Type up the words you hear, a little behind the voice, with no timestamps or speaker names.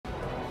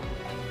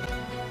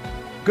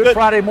Good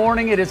Friday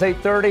morning. It is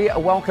 8:30.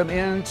 Welcome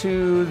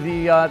into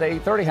the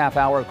 8:30 half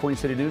hour of Queen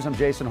City News. I'm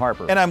Jason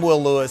Harper. And I'm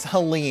Will Lewis.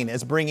 Helene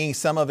is bringing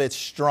some of its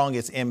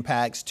strongest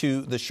impacts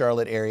to the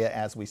Charlotte area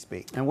as we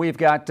speak. And we've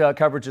got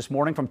coverage this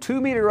morning from two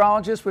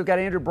meteorologists. We've got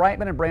Andrew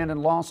Brightman and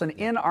Brandon Lawson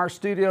in our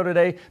studio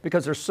today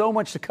because there's so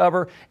much to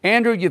cover.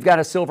 Andrew, you've got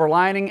a silver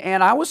lining,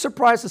 and I was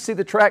surprised to see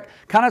the track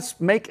kind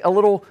of make a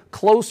little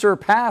closer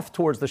path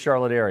towards the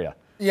Charlotte area.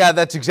 Yeah,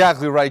 that's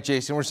exactly right,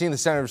 Jason. We're seeing the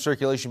center of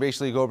circulation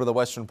basically go over the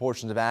western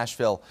portions of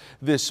Asheville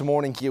this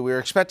morning here. We were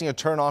expecting a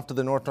turn off to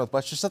the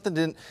north-northwest. Just something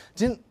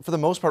didn't, for the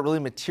most part, really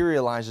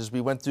materialize as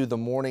we went through the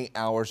morning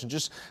hours. And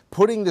just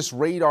putting this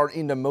radar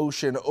into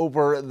motion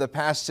over the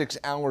past 6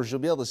 hours, you'll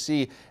be able to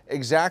see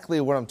exactly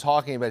what I'm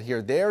talking about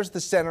here. There's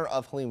the center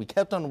of Helene. We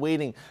kept on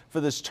waiting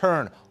for this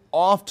turn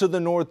off to the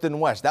north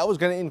and west. That was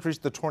going to increase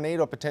the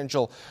tornado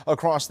potential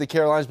across the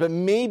Carolinas, but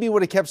maybe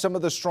would have kept some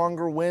of the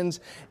stronger winds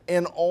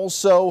and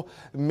also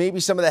maybe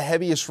some of the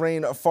heaviest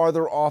rain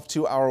farther off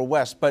to our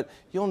west. But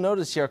you'll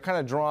notice here, I kind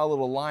of draw a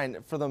little line.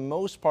 For the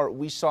most part,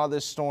 we saw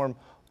this storm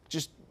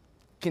just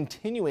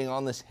continuing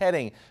on this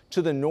heading to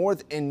the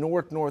north and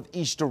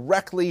northeast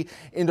directly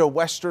into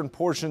western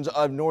portions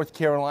of North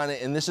Carolina.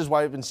 And this is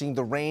why we've been seeing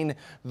the rain,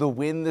 the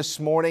wind this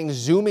morning,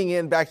 zooming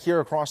in back here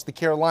across the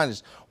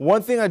Carolinas.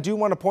 One thing I do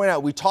want to point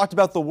out, we talked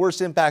about the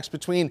worst impacts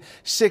between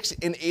 6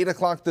 and 8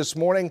 o'clock this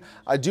morning.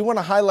 I do want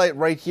to highlight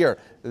right here,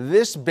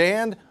 this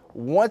band,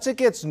 once it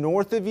gets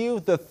north of you,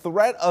 the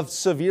threat of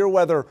severe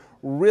weather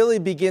really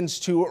begins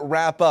to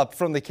wrap up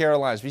from the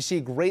Carolinas. We see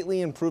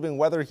greatly improving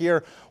weather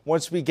here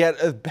once we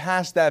get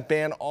past that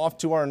band off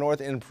to our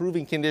north and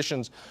improving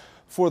conditions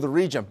for the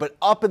region. But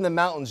up in the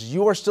mountains,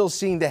 you are still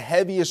seeing the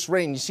heaviest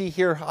rain. You see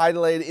here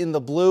highlighted in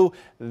the blue,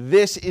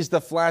 this is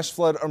the flash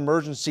flood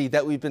emergency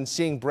that we've been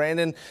seeing.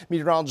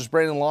 Meteorologist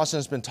Brandon Lawson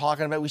has been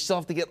talking about. We still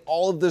have to get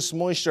all of this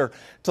moisture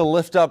to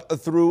lift up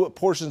through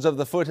portions of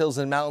the foothills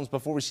and mountains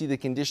before we see the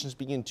conditions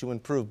begin to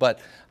improve. But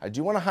I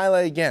do want to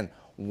highlight again,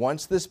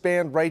 once this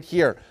band right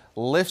here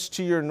lifts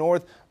to your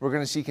north, we're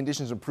going to see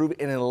conditions improve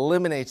and it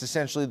eliminates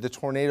essentially the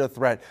tornado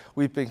threat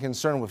we've been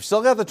concerned with. We've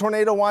still got the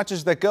tornado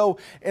watches that go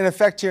in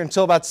effect here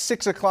until about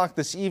 6 o'clock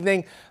this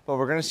evening, but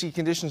we're going to see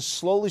conditions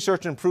slowly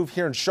start to improve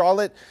here in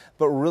Charlotte,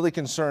 but we're really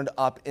concerned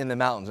up in the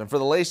mountains. And for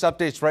the latest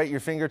updates right at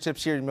your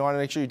fingertips here, you want to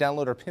make sure you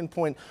download our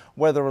Pinpoint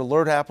Weather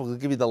Alert app. We'll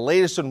give you the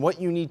latest on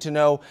what you need to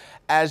know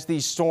as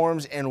these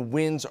storms and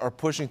winds are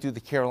pushing through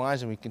the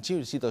Carolinas, and we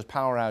continue to see those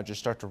power outages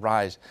start to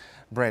rise,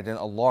 Brandon,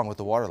 along with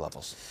the water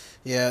levels.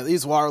 Yeah,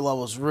 these water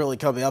levels really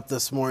coming up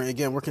this morning.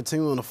 Again, we're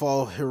continuing to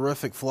follow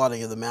horrific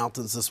flooding in the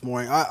mountains this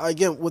morning.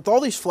 Again, with all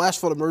these flash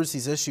flood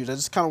emergencies issued, I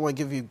just kind of want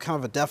to give you kind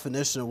of a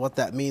definition of what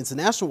that means. The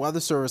National Weather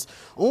Service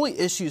only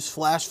issues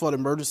flash flood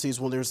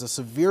emergencies when there's a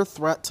severe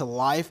threat to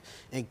life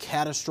and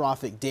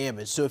catastrophic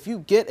damage. So if you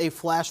get a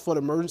flash flood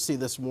emergency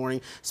this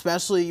morning,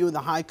 especially you in the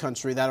high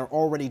country that are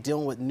already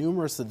dealing with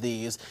numerous of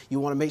these,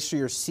 you want to make sure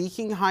you're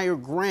seeking higher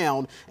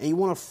ground and you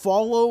want to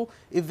follow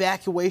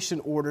evacuation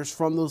orders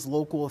from those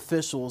local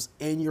officials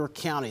in your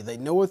county. They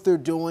know what they're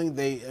doing.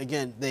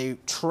 They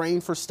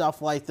train for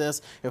stuff like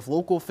this. If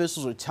local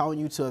officials are telling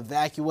you to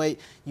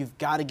evacuate, you've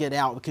got to get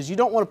out because you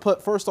don't want to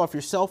put, first off,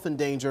 yourself in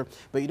danger,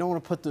 but you don't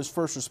want to put those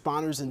first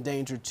responders in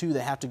danger too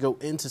that have to go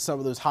into some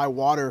of those high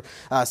water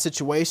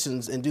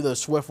situations and do those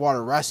swift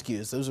water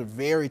rescues. Those are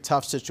very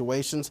tough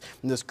situations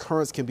and those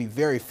currents can be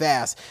very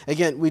fast.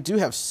 Again, we do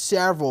have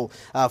several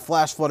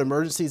flash flood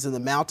emergencies in the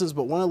mountains,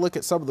 but want to look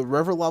at some of the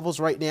river levels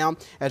right now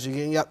as you're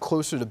getting up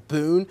closer to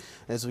Boone.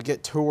 As we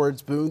get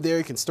towards Boone there,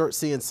 you can start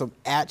seeing some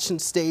action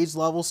stage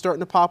levels starting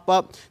to pop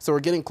up. So we're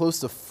getting close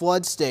to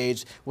flood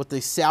stage with the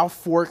South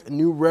Fork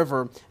New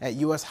River at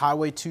US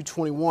Highway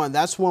 221.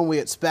 That's when we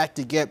expect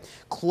to get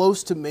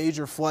close to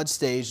major flood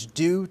stage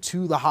due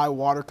to the high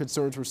water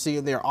concerns we're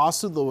seeing there.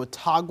 Also the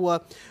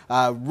Watauga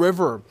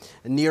River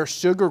near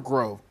Sugar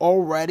Grove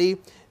already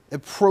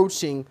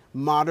approaching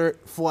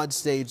moderate flood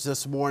stage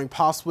this morning,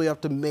 possibly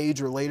up to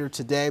major later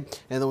today.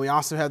 And then we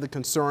also have the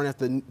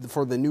concern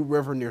for the New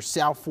River near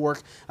South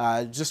Fork,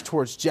 just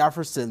towards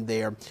Jefferson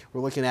there.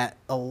 We're looking at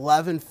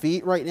 11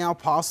 feet right now,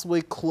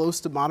 possibly close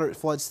to moderate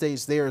flood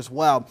stage there as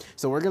well.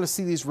 So we're going to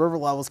see these river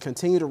levels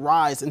continue to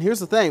rise. And here's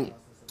the thing.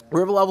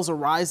 River levels are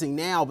rising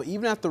now, but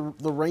even after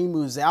the rain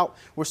moves out,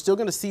 we're still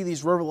going to see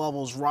these river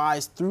levels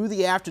rise through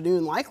the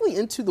afternoon, likely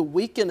into the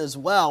weekend as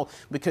well,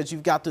 because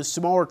you've got those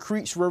smaller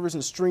creeks, rivers,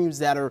 and streams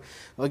that are,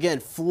 again,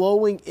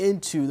 flowing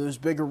into those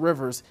bigger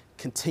rivers,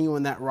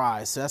 continuing that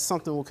rise. So that's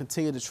something we'll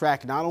continue to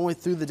track, not only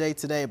through the day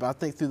today, but I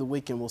think through the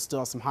weekend we'll still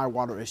have some high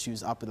water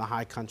issues up in the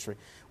high country.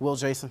 Will,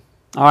 Jason?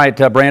 All right,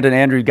 Brandon,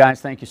 Andrew,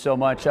 guys, thank you so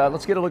much.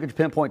 Let's get a look at your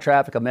Pinpoint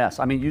traffic, a mess.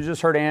 I mean, you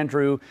just heard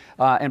Andrew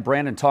and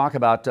Brandon talk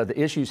about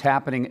the issues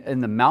happening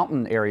in the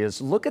mountain areas.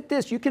 Look at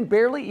this. You can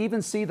barely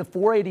even see the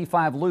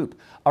 485 loop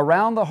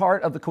around the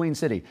heart of the Queen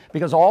City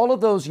because all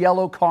of those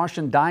yellow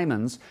caution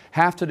diamonds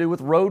have to do with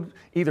road,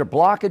 either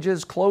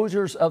blockages,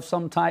 closures of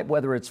some type,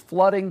 whether it's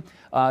flooding,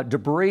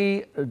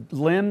 debris,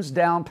 limbs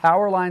down,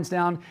 power lines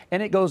down,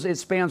 and it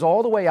spans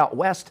all the way out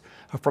west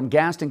from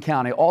Gaston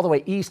County all the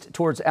way east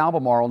towards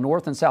Albemarle,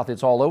 north and south.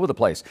 It's all over the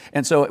place.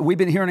 And so we've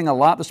been hearing a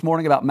lot this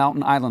morning about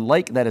Mountain Island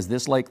Lake. That is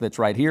this lake that's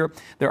right here.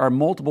 There are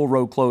multiple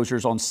road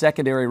closures on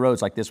secondary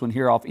roads like this one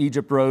here off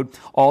Egypt Road,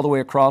 all the way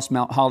across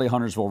Mount Holly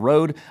Huntersville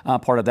Road.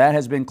 Part of that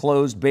has been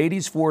closed.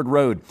 Beatty's Ford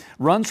Road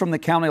runs from the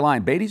county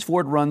line. Beatty's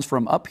Ford runs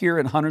from up here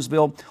in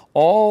Huntersville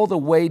all the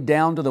way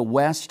down to the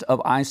west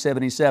of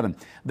I-77.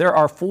 There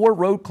are 4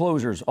 road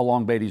closures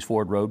along Beatty's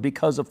Ford Road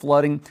because of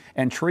flooding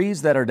and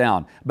trees that are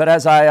down. But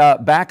as I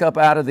back up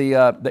out of the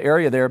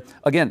area there,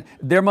 again,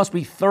 there must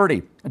be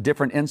 30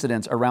 different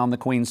incidents around the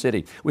Queen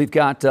City. We've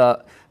got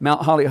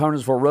Mount Holly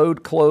Huntersville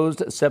Road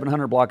closed,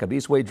 700 block of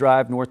Eastway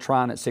Drive, North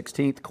Tryon at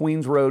 16th,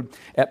 Queens Road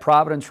at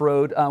Providence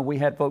Road. We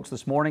had folks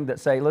this morning that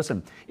say,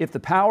 listen, if the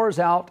power's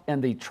out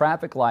and the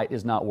traffic light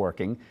is not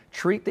working,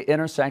 treat the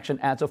intersection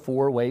as a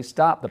 4-way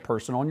stop. The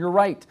person on your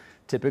right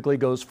typically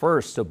goes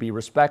first, so be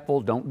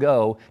respectful. Don't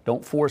go.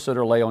 Don't force it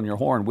or lay on your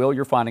horn. Will,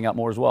 you're finding out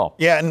more as well.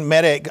 Yeah, and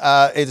Medic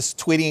is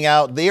tweeting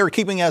out, they are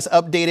keeping us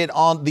updated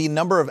on the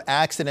number of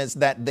accidents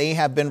that they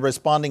have been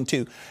responding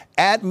to.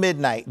 At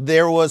midnight,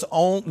 there was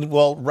only,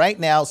 well, right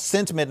now,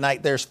 since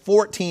midnight, there's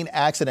 14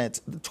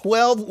 accidents.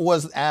 12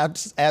 was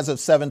as of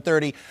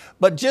 7:30.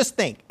 But just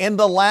think, in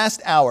the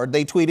last hour,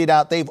 they tweeted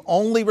out they've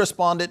only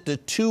responded to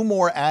 2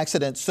 more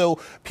accidents.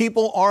 So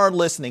people are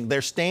listening.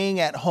 They're staying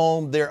at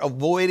home. They're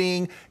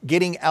avoiding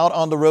getting out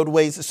on the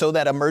roadways so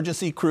that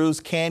emergency crews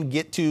can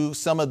get to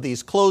some of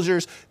these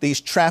closures, these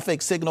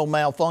traffic signal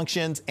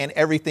malfunctions, and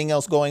everything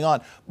else going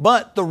on.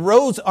 But the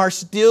roads are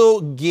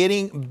still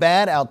getting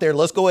bad out there.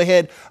 Let's go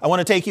ahead. I want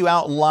to take you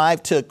out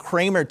live to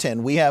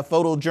Cramerton. We have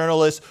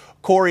photojournalist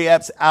Corey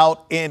Epps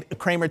out in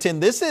Cramerton.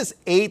 This is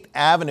 8th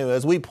Avenue.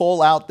 As we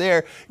pull out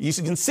there, you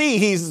can see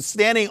he's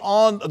standing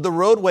on the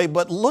roadway,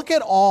 but look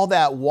at all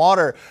that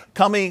water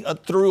coming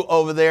through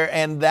over there.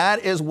 And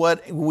that is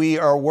what we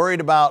are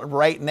worried about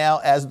right now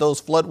as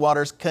those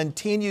floodwaters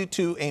continue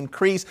to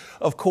increase.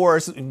 Of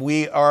course,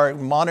 we are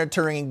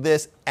monitoring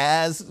this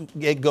as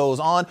it goes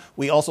on.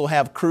 We also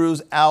have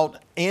crews out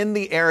in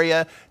the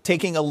area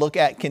taking a look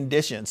at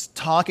conditions,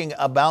 talking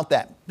about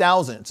that.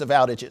 Thousands of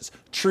outages,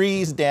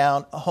 trees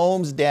down,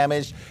 homes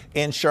damaged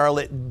in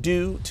Charlotte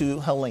due to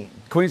Helene.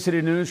 Queen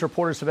City News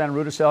reporter Savannah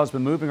Rudisell has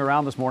been moving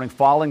around this morning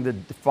following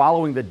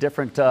the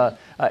different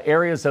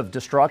areas of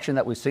destruction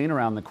that we've seen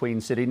around the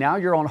Queen City. Now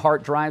you're on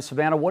Hart Drive.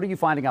 Savannah, what are you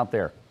finding out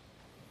there?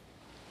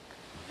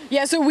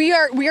 Yeah, so we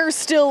are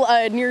still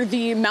near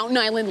the Mountain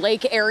Island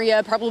Lake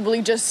area,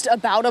 probably just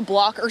about a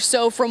block or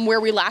so from where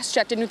we last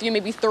checked in with you,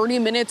 maybe 30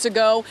 minutes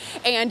ago.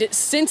 And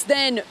since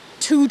then,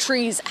 2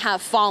 trees have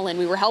fallen.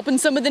 We were helping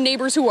some of the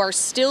neighbors who are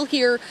still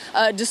here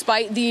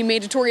despite the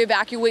mandatory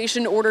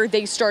evacuation order.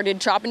 They started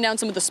chopping down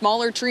some of the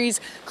smaller trees,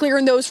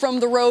 clearing those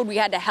from the road. We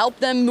had to help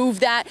them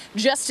move that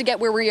just to get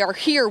where we are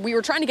here. We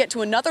were trying to get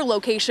to another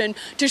location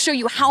to show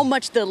you how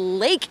much the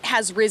lake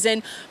has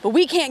risen, but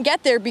we can't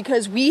get there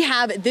because we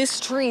have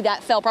this tree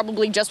that fell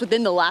probably just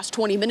within the last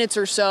 20 minutes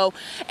or so,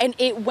 and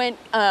it went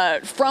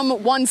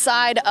from one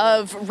side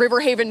of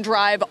Riverhaven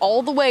Drive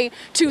all the way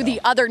to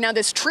the other. Now,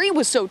 this tree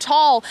was so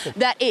tall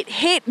that it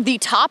hit the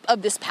top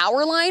of this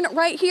power line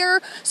right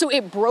here. So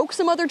it broke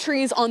some other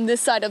trees on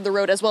this side of the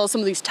road, as well as some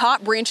of these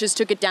top branches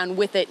took it down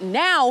with it.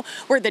 Now,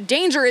 where the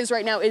danger is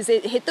right now is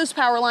it hit those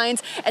power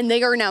lines and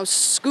they are now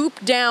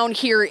scooped down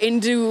here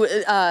into,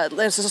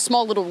 there's a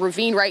small little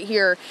ravine right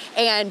here.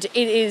 And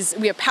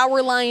we have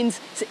power lines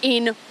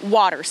in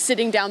water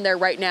sitting down there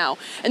right now.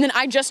 And then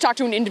I just talked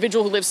to an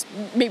individual who lives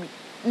maybe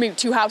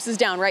 2 houses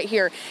down right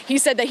here. He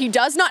said that he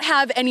does not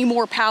have any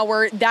more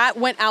power. That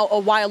went out a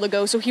while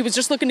ago, so he was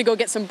just looking to go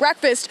get some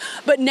breakfast,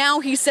 but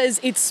now he says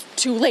it's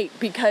too late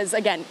because,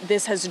 again,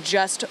 this has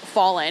just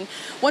fallen.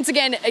 Once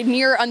again,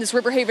 near on this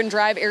Riverhaven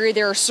Drive area,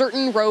 there are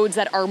certain roads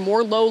that are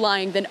more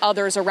low-lying than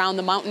others around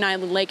the Mountain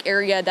Island Lake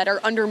area that are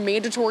under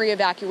mandatory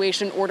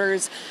evacuation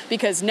orders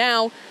because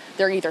now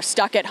they're either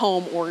stuck at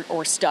home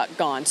or stuck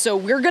gone. So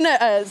we're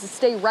gonna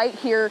stay right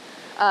here.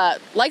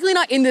 Likely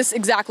not in this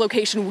exact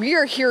location. We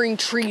are hearing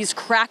trees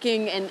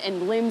cracking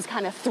and limbs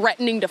kind of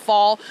threatening to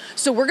fall.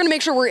 So we're going to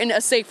make sure we're in a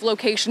safe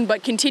location,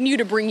 but continue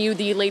to bring you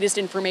the latest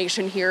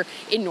information here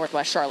in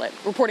Northwest Charlotte.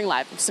 Reporting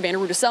live, Savannah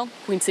Rudisell,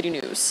 Queen City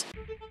News.